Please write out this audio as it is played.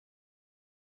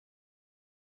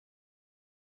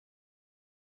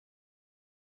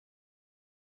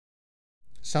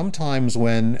Sometimes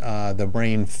when the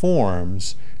brain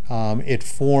forms, it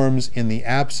forms in the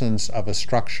absence of a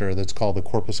structure that's called the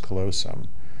corpus callosum.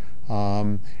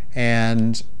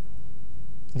 And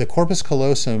the corpus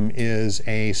callosum is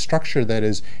a structure that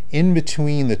is in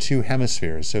between the two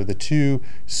hemispheres, so the two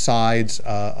sides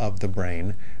of the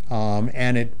brain.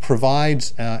 And it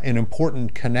provides an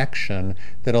important connection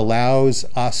that allows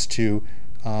us to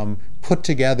put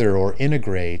together or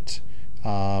integrate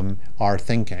our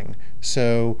thinking.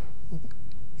 So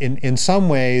in some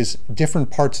ways, different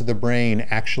parts of the brain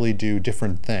actually do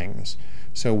different things.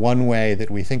 So one way that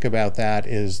we think about that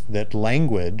is that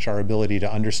language, our ability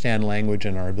to understand language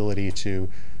and our ability to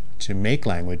make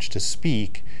language, to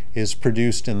speak, is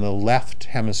produced in the left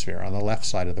hemisphere, on the left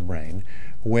side of the brain,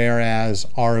 whereas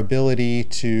our ability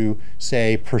to,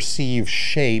 say, perceive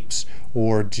shapes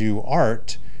or do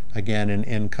art, again,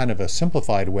 in kind of a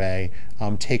simplified way,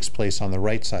 takes place on the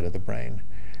right side of the brain.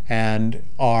 And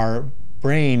our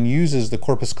brain uses the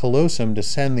corpus callosum to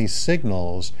send these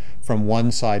signals from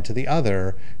one side to the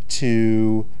other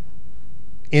to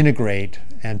integrate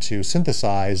and to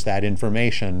synthesize that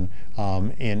information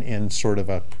in sort of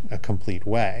a complete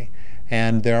way.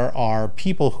 And there are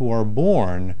people who are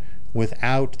born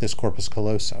without this corpus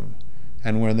callosum.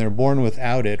 And when they're born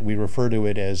without it, we refer to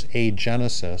it as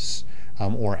agenesis,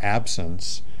 or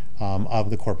absence of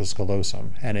the corpus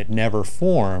callosum. And it never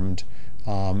formed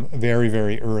very,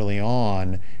 very early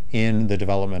on in the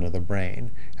development of the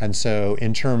brain. And so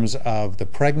in terms of the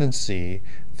pregnancy,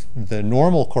 the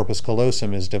normal corpus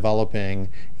callosum is developing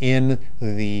in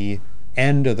the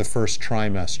end of the first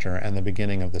trimester and the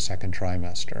beginning of the second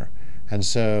trimester. And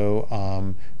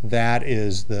so that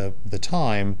is the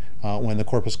time when the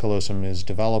corpus callosum is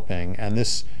developing. And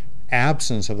this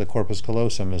absence of the corpus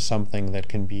callosum is something that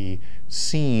can be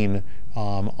seen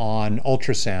on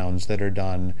ultrasounds that are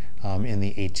done in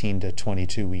the 18 to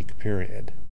 22 week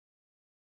period.